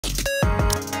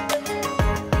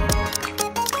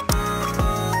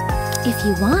If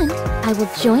you want, I will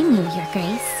join you, Your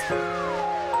Grace.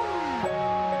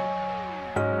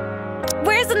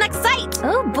 Where's the next site?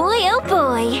 Oh boy,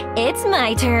 it's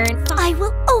my turn. I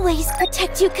will always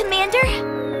protect you, Commander.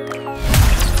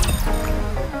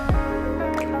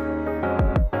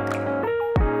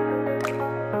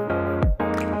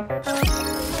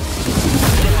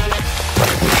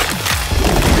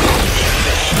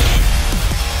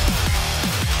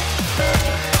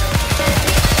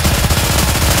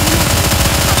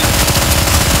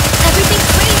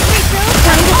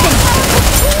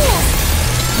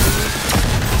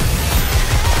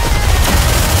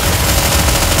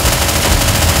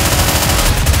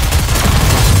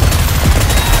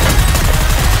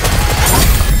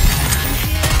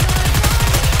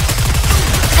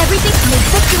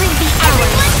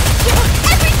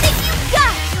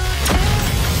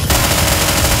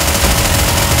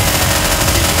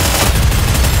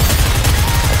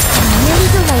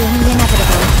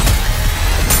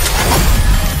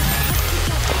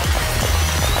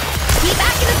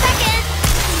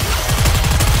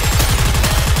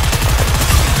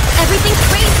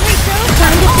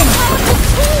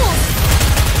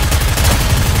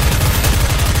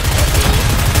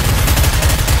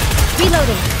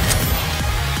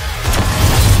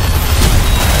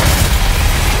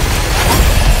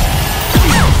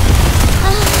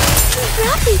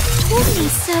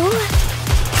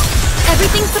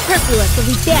 Everything superfluous will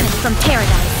be banished from paradise.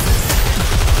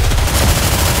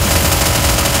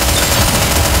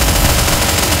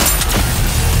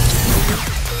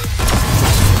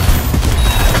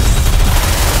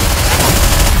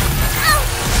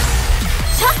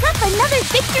 Chalk up another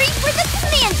victory for the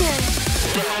Commander!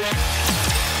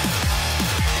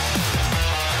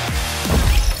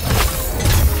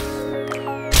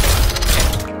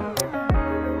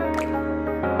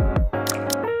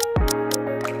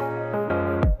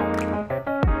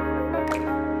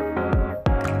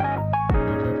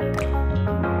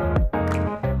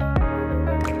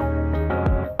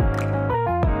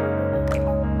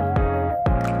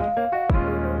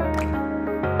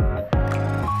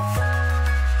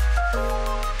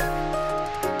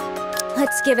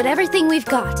 Let's give it everything we've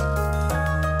got.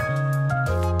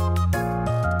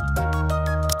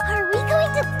 Are we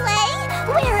going to play?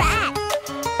 Where at?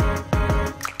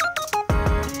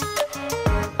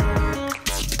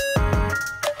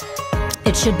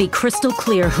 It should be crystal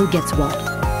clear who gets what.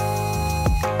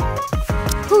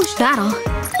 Whoosh battle.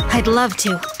 I'd love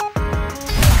to.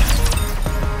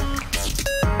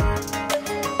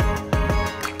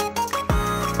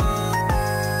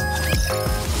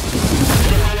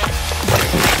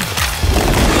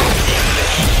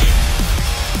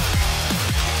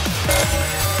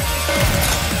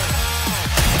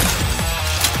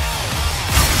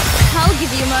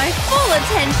 Give you my full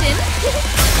attention.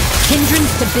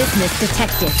 Hindrance to business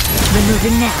detected.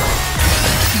 Removing now.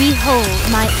 Behold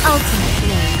my ultimate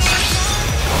rage.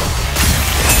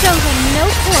 Show them no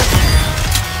quarter.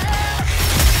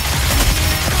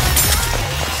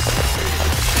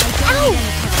 Ow!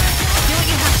 Do what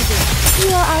you have to do.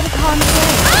 You are out of harm's way.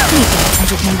 Sneaky as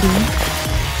it may be.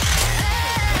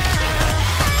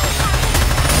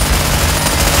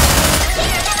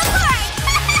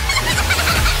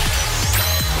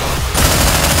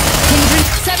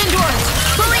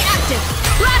 Fully active!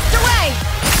 Blast away!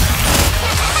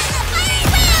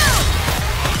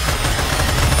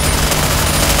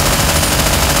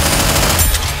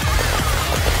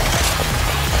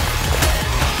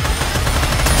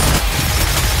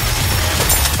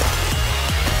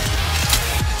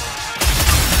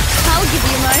 I'll give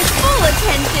you my full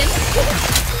attention.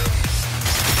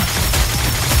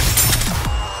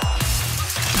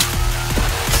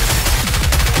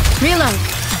 Reload.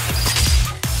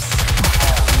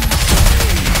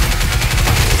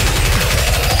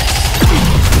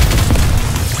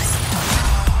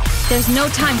 There's no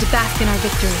time to bask in our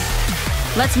victory.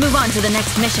 Let's move on to the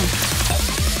next mission.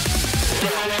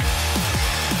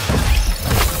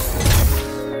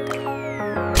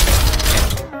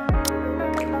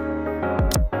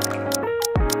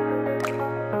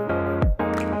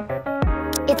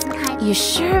 It's time. You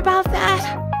sure about that?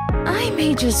 I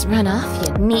may just run off.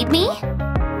 You need me?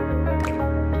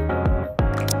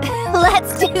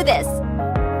 Let's do this.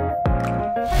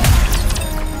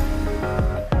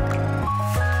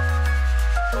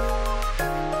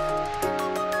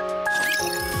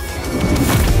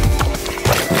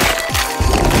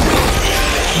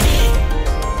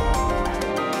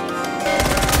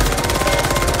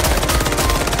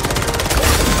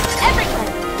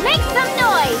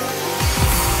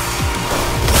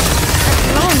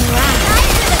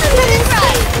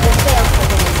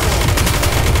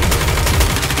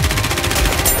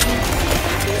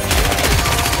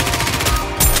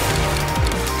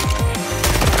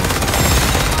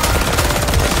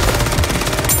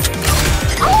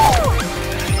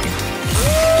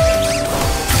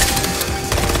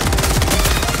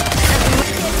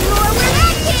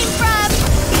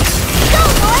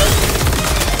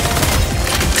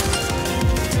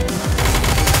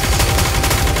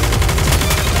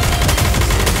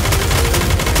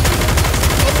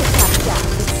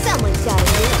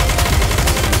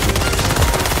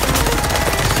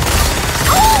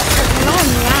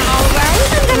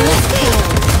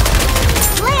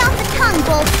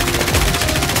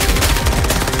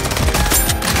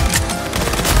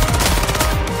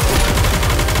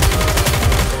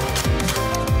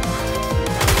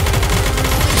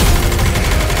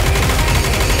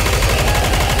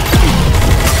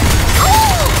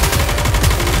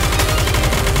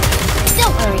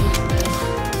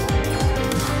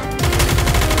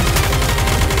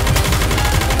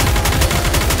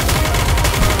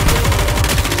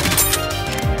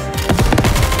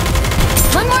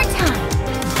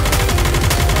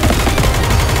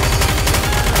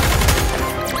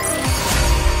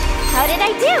 I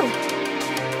do?